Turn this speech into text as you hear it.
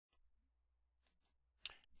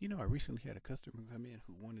You know, I recently had a customer come in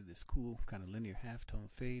who wanted this cool kind of linear halftone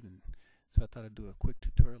fade, and so I thought I'd do a quick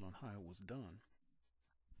tutorial on how it was done.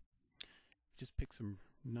 Just pick some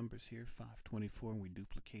numbers here, 524, and we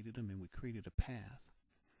duplicated them and we created a path.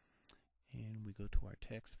 And we go to our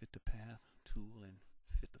text, fit the path tool, and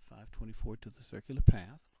fit the 524 to the circular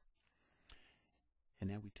path. And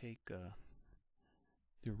now we take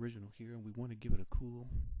the original here, and we want to give it a cool,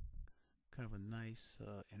 kind of a nice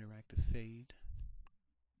interactive fade.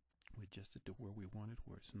 We adjust it to where we want it,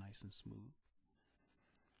 where it's nice and smooth.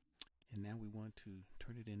 And now we want to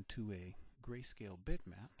turn it into a grayscale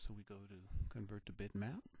bitmap. So we go to convert to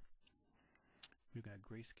bitmap. We've got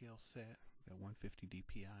grayscale set. We've got 150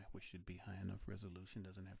 dpi, which should be high enough resolution,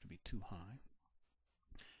 doesn't have to be too high.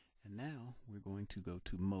 And now we're going to go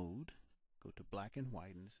to mode, go to black and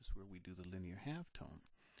white, and this is where we do the linear halftone.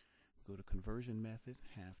 Go to conversion method,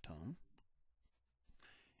 halftone,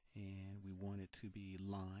 and we want it to be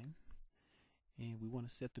line, and we want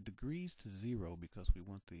to set the degrees to 0 because we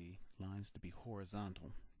want the lines to be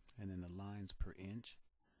horizontal, and then the lines per inch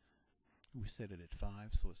we set it at 5,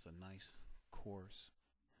 so it's a nice coarse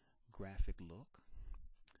graphic look.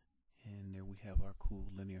 And there we have our cool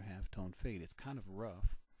linear halftone fade. It's kind of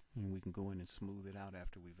rough, and we can go in and smooth it out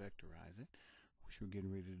after we vectorize it, which we're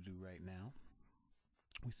getting ready to do right now.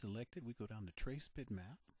 We select it, we go down to trace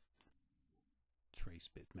bitmap, trace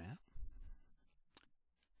bitmap,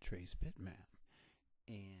 trace bitmap,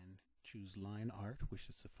 and choose line art, which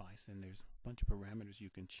should suffice, and there's a bunch of parameters you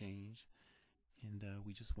can change, and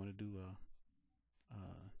we just want to do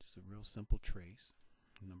just a real simple trace.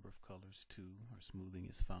 Number of colors 2, our smoothing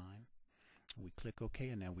is fine. We click OK,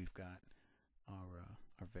 and now we've got our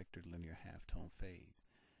vectored linear halftone fade.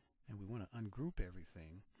 And we want to ungroup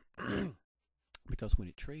everything because when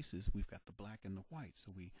it traces, we've got the black and the white,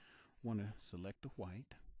 so we want to select the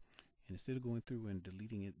white, and instead of going through and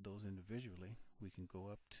deleting those individually, we can go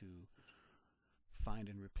up to find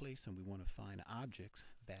and replace, and we want to find objects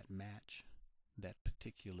that match that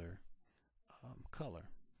particular color.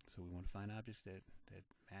 So we want to find objects that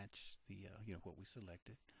match the what we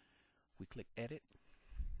selected. We click edit.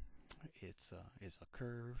 It's a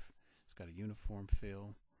curve. It's got a uniform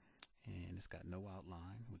fill, and it's got no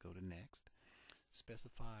outline. We go to next.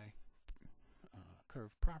 Specify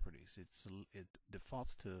curve properties. It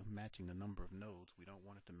defaults to matching the number of nodes. We don't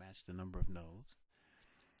want it to match the number of nodes.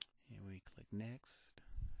 And we click next.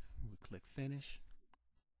 We click finish,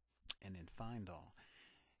 and then find all.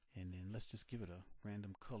 And then let's just give it a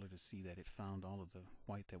random color to see that it found all of the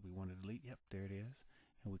white that we want to delete. Yep, there it is.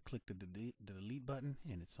 And we click the delete button,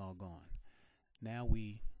 and it's all gone. Now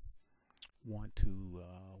we want to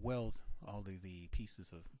weld all the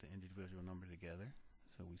pieces of the individual number together.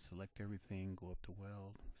 So we select everything, go up to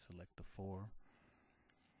weld, select the 4,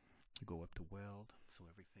 go up to weld, so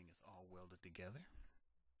everything is all welded together.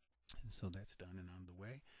 And so that's done and on the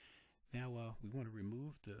way. Now we want to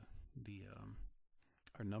remove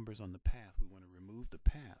our numbers on the path. We want to remove the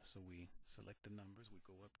path, so we select the numbers, we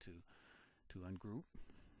go up to ungroup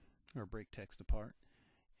or break text apart,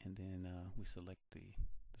 and then we select the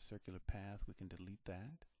circular path. We can delete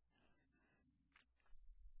that.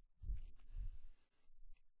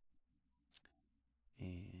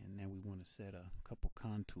 And now we want to set a couple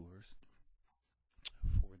contours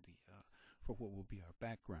for what will be our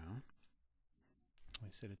background. I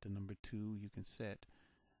set it to number 2. You can set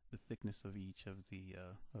the thickness of each of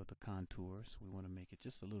the contours. We want to make it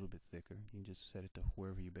just a little bit thicker. You can just set it to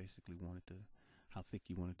wherever you basically want it to, how thick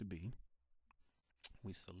you want it to be.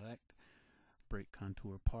 We select, break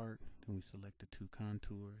contour apart, then we select the 2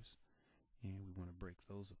 contours, and we want to break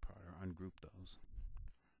those apart or ungroup those.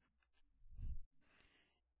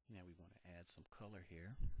 Now we want to add some color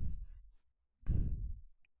here. We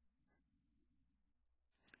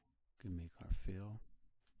can make our fill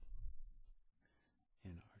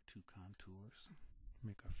and our 2 contours.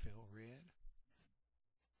 Make our fill red.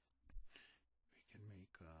 We can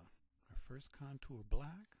make our first contour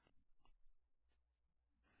black,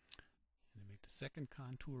 and then make the second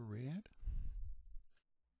contour red.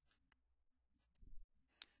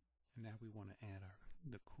 And now we want to add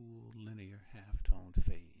the cool linear halftone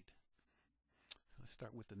fade. So let's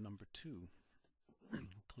start with the number 2.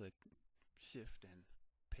 Click shift and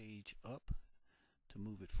page up to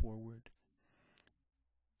move it forward.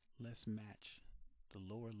 Let's match the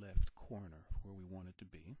lower left corner where we want it to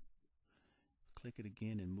be. Click it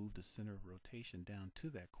again and move the center of rotation down to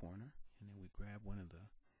that corner, and then we grab one of the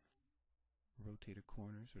rotator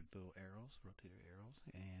corners or little arrows, rotator arrows,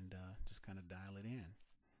 and just kind of dial it in.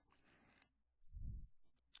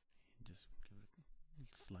 Just give it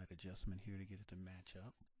a slight adjustment here to get it to match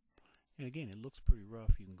up. And again, it looks pretty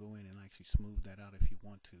rough. You can go in and actually smooth that out if you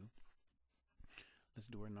want to. Let's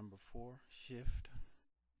do our number 4. Shift,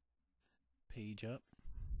 page up.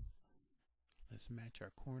 Let's match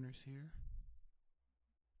our corners here.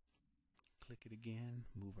 Click it again,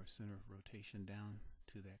 move our center of rotation down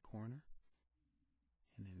to that corner,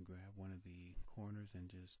 and then grab one of the corners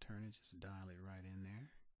and just turn it, just dial it right in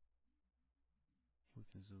there. We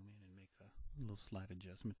can zoom in and make a little slight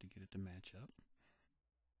adjustment to get it to match up.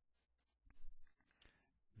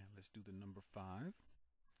 Now let's do the number 5.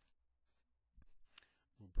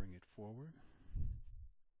 We'll bring it forward,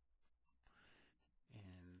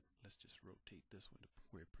 and let's just rotate this one to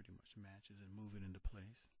where it pretty much matches and move it into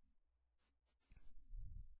place.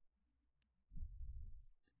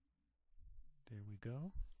 There we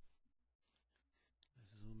go.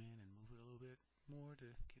 Let's zoom in and move it a little bit more to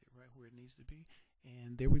get it right where it needs to be.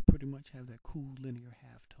 And there we pretty much have that cool linear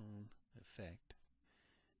halftone effect.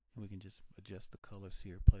 And we can just adjust the colors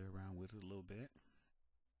here, play around with it a little bit.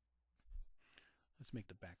 Let's make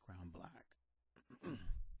the background black. And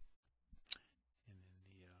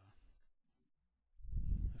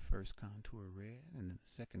then the first contour red, and then the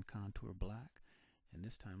second contour black. And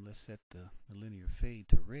this time let's set the linear fade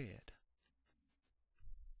to red.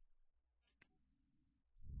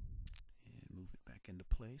 And move it back into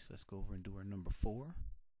place. Let's go over and do our number 4.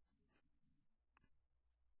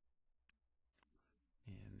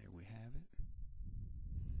 And there we have it.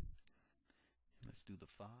 And let's do the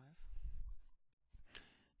 5.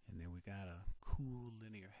 And then we got a cool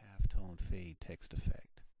linear halftone fade text effect.